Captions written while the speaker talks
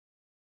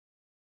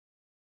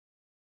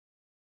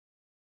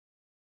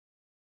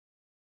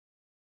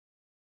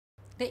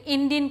the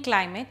Indian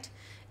climate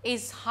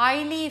is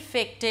highly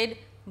affected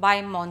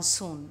by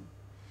monsoon,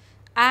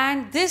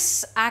 and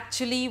this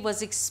actually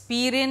was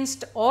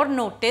experienced or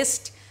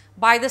noticed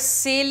by the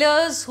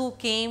sailors who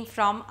came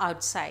from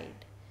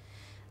outside.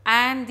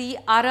 And the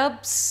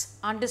Arabs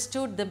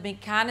understood the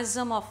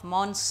mechanism of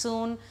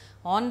monsoon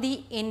on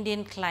the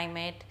Indian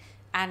climate,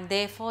 and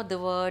therefore the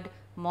word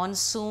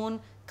monsoon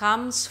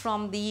comes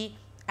from the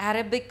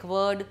Arabic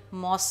word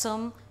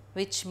mawsam,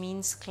 which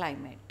means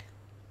climate.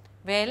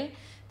 Well,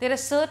 there are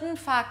certain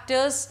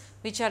factors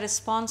which are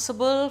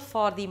responsible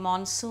for the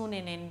monsoon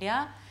in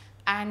India,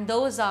 and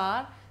those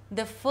are,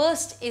 the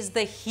first is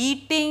the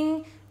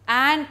heating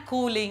and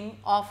cooling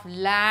of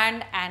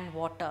land and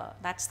water.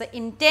 That is the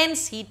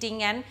intense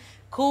heating and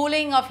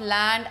cooling of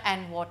land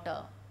and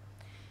water.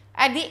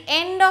 At the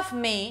end of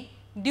May,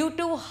 due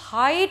to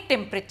high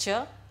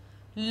temperature,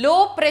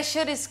 low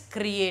pressure is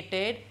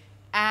created,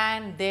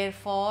 and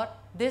therefore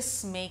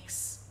this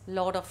makes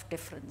lot of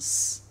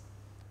difference.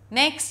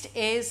 Next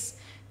is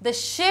the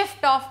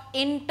shift of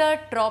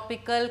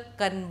intertropical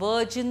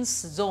convergence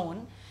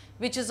zone,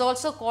 which is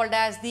also called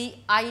as the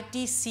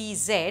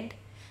ITCZ,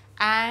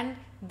 and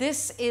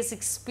this is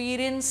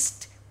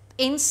experienced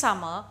in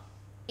summer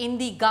in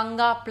the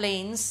Ganga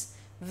plains,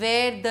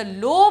 where the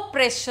low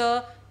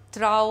pressure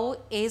trough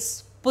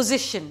is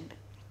positioned.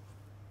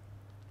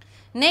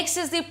 Next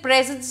is the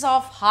presence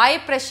of high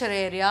pressure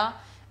area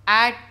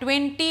at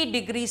 20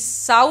 degrees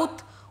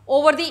south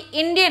over the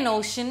Indian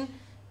Ocean,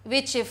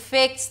 which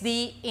affects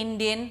the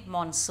Indian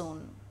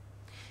monsoon.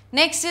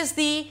 Next is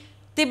the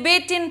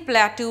Tibetan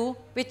plateau,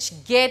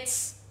 which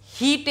gets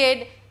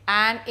heated,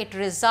 and it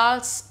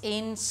results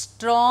in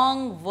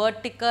strong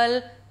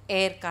vertical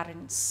air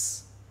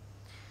currents.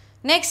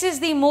 Next is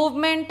the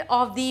movement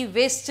of the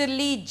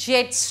westerly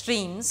jet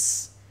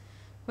streams,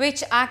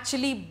 which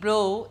actually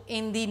blow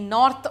in the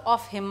north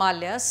of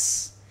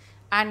Himalayas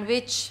and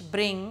which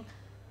bring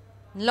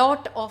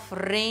lot of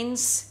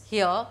rains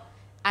here,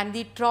 and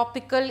the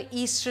tropical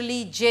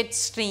easterly jet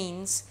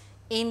streams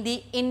in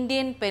the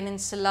Indian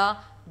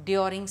peninsula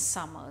during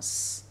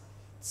summers.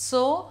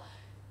 So,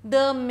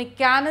 the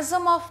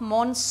mechanism of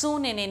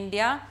monsoon in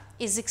India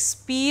is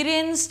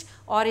experienced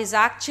or is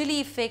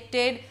actually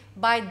affected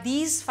by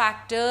these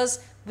factors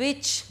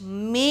which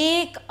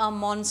make a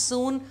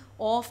monsoon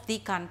of the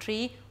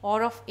country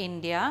or of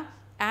India,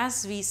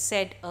 as we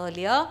said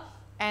earlier,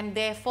 and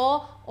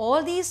therefore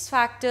all these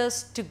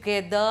factors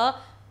together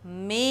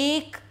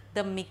make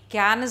the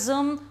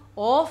mechanism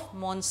of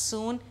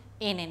monsoon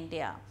in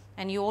India.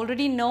 And you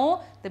already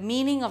know the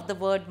meaning of the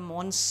word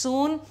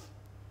monsoon,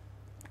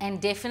 and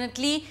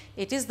definitely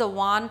it is the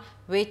one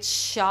which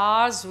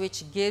showers,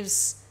 which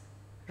gives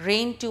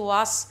rain to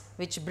us,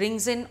 which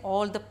brings in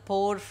all the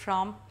pour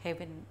from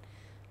heaven.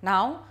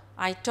 Now,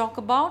 I talk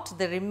about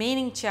the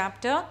remaining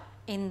chapter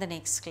in the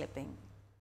next clipping.